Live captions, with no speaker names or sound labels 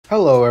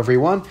Hello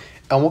everyone,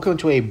 and welcome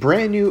to a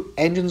brand new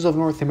Engines of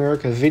North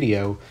America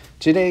video.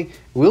 Today,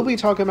 we'll be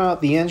talking about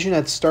the engine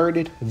that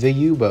started the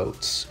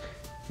U-boats.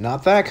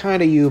 Not that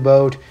kind of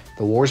U-boat,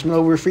 the war's been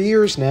over for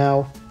years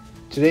now.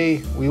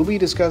 Today, we'll be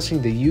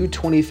discussing the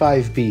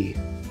U25B.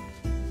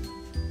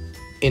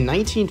 In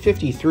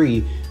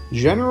 1953,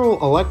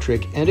 General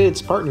Electric ended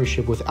its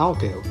partnership with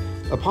Alco.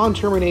 Upon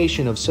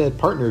termination of said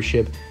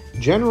partnership,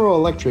 General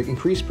Electric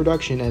increased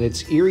production at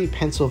its Erie,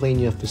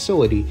 Pennsylvania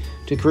facility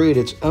to create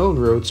its own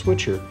road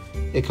switcher.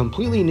 A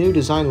completely new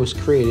design was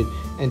created,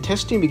 and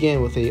testing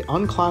began with an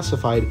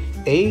unclassified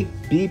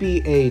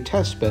ABBA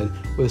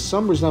testbed with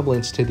some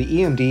resemblance to the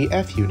EMD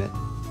F unit.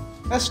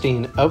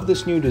 Testing of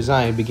this new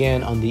design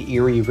began on the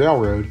Erie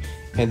Railroad,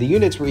 and the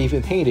units were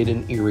even painted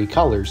in Erie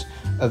colors.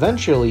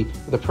 Eventually,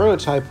 the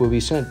prototype would be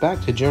sent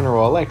back to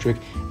General Electric,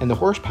 and the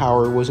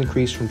horsepower was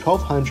increased from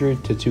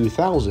 1,200 to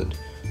 2,000.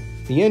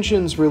 The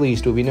engines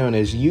released would be known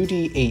as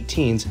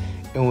UD-18s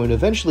and would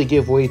eventually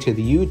give way to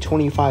the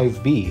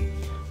U25B.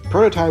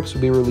 Prototypes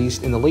would be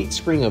released in the late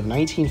spring of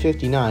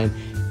 1959,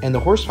 and the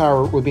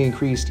horsepower would be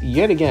increased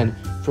yet again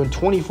from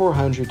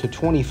 2,400 to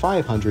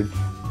 2,500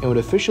 and would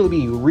officially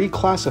be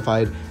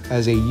reclassified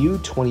as a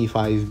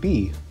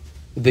U25B.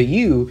 The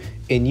U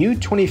in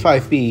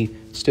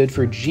U25B stood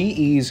for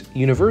GE's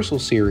Universal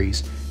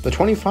Series. The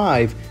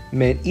 25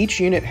 meant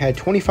each unit had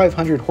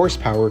 2,500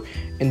 horsepower,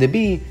 and the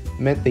B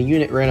meant the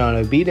unit ran on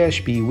a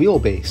B-B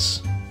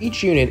wheelbase.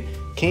 Each unit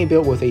came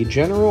built with a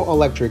General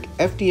Electric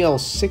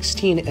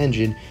FDL-16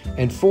 engine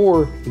and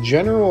 4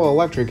 General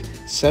Electric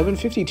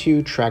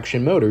 752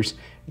 traction motors.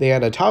 They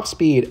had a top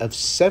speed of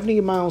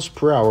 70 miles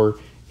per hour,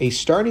 a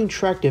starting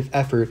tractive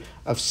effort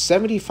of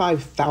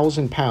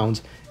 75,000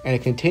 pounds, and a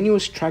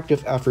continuous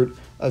tractive effort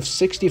of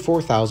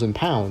 64,000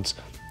 pounds.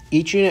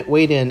 Each unit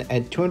weighed in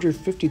at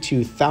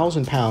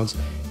 252,000 pounds,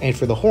 and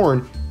for the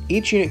horn,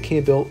 each unit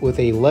came built with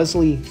a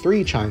Leslie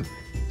 3 chime,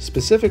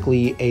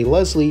 specifically a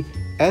Leslie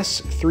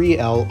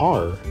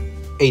S3LR.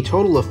 A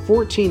total of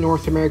 14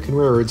 North American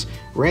railroads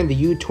ran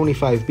the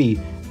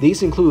U25B.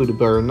 These include,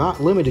 but are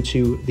not limited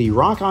to, the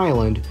Rock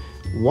Island,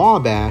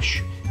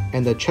 Wabash,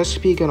 and the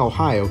Chesapeake and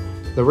Ohio.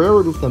 The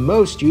railroad with the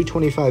most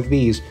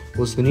U25Bs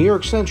was the New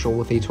York Central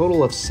with a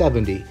total of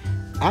 70.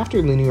 After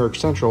the New York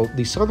Central,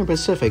 the Southern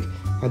Pacific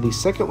had the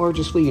second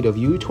largest fleet of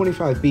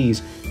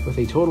U25Bs with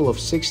a total of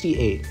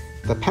 68.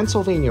 The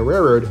Pennsylvania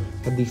Railroad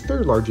had the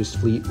third largest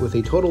fleet with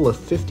a total of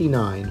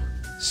 59.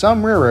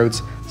 Some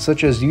railroads,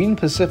 such as Union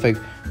Pacific,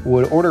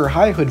 would order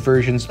high hood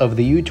versions of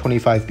the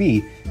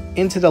U25B.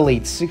 Into the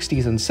late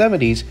 60s and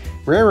 70s,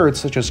 railroads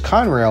such as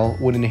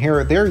Conrail would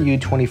inherit their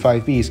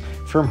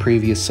U25Bs from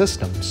previous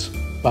systems.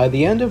 By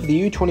the end of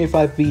the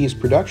U25B's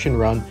production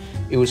run,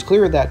 it was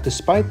clear that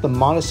despite the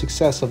modest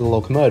success of the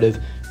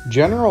locomotive,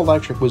 General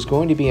Electric was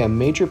going to be a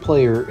major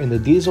player in the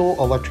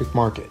diesel-electric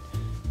market.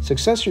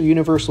 Successor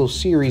Universal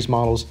Series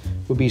models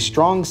would be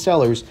strong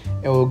sellers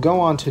and would go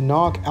on to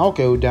knock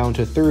Alco down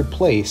to third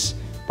place.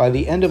 By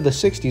the end of the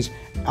 60s,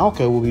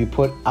 Alco would be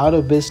put out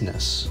of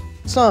business.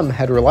 Some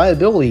had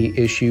reliability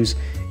issues.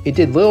 It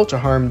did little to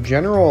harm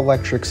General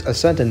Electric's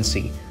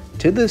ascendancy.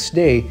 To this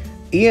day,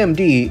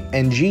 EMD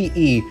and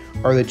GE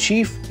are the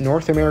chief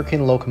North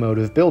American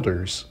locomotive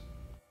builders.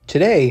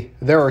 Today,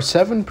 there are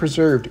 7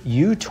 preserved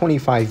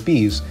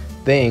U25Bs.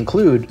 They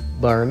include,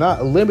 but are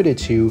not limited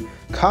to,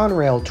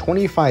 Conrail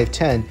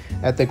 2510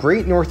 at the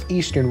Great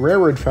Northeastern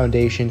Railroad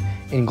Foundation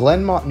in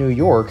Glenmont, New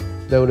York,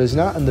 though it is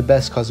not in the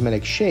best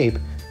cosmetic shape,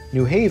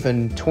 New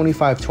Haven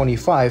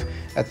 2525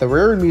 at the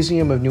Railroad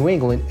Museum of New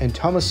England in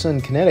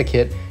Thomaston,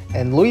 Connecticut,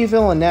 and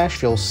Louisville and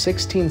Nashville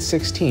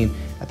 1616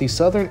 at the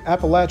Southern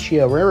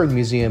Appalachia Railroad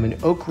Museum in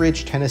Oak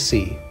Ridge,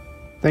 Tennessee.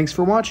 Thanks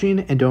for watching,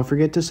 and don't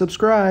forget to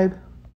subscribe!